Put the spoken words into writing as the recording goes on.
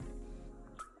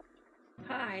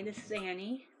Hi, this is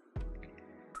Annie.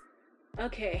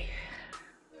 Okay,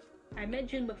 I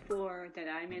mentioned before that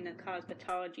I'm in a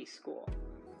cosmetology school.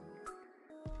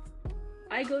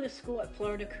 I go to school at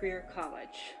Florida Career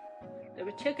College. The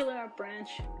particular branch,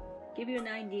 give you an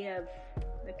idea of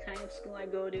the kind of school I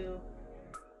go to.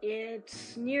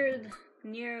 It's near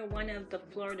one of the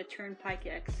Florida Turnpike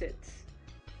exits.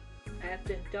 I have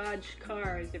to dodge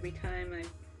cars every time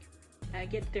I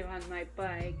get there on my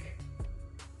bike.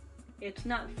 It's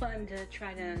not fun to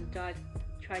try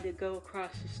to go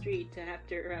across the street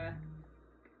after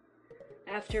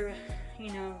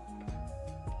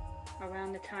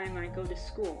around the time I go to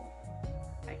school.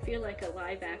 I feel like a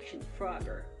live action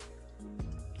Frogger.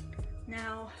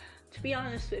 Now, to be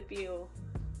honest with you,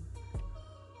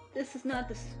 this is not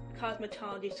the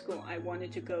cosmetology school I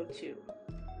wanted to go to.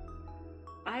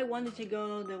 I wanted to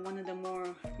go to one of the more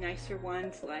nicer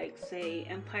ones, like say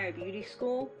Empire Beauty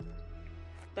School,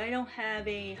 but I don't have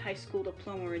a high school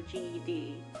diploma or a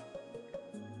GED.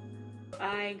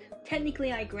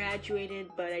 Technically I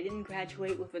graduated, but I didn't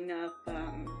graduate with enough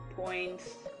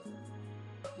points.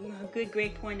 A good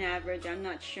grade point average, I'm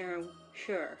not sure.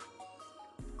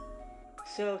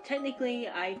 So technically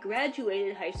I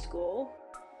graduated high school,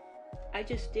 I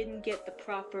just didn't get the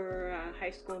proper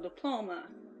high school diploma.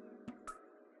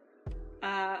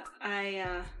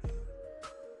 I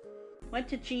went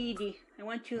to GED. I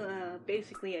went to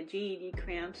basically a GED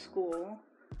cram school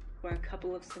for a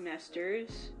couple of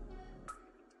semesters.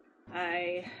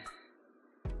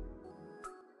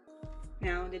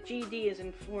 Now the GED is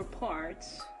in 4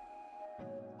 parts.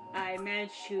 I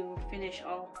managed to finish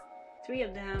all 3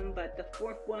 of them, but the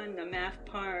 4th one, the math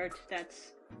part,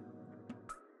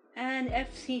 and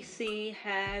FCC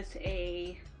has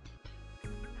a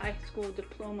high school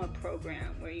diploma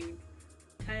program where you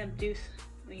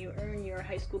you earn your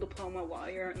high school diploma while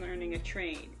you're learning a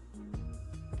trade.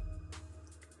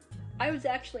 I was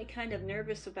actually kind of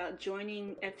nervous about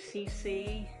joining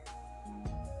FCC,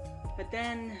 but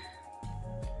then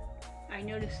I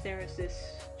noticed there was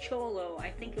this cholo, I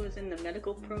think it was in the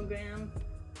medical program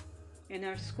in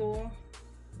our school,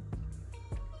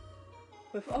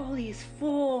 with all these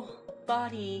full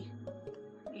body,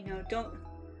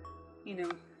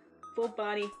 full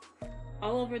body,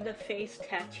 all over the face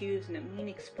tattoos and a mean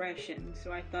expression.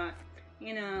 So I thought,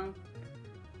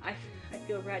 I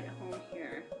feel right at home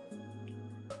here.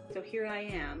 So here I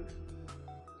am.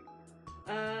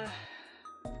 The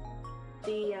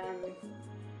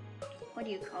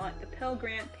Pell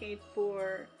Grant paid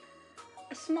for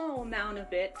a small amount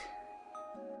of it.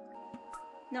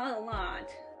 Not a lot,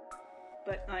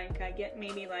 but I get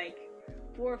maybe $4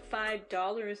 or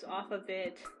 $5 off of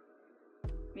it.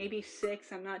 Maybe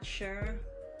 $6, I'm not sure.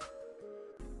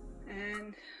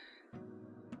 And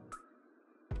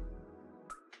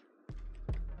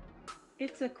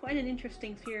it's quite an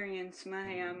interesting experience.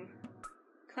 My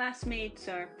classmates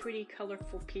are pretty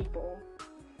colorful people,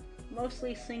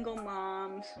 mostly single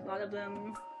moms. A lot of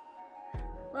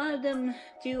them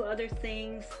do other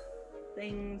things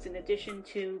in addition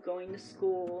to going to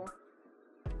school.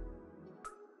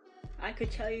 I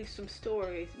could tell you some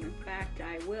stories, and in fact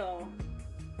I will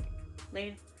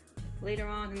later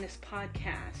on in this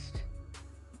podcast.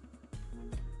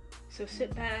 So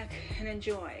sit back and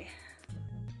enjoy.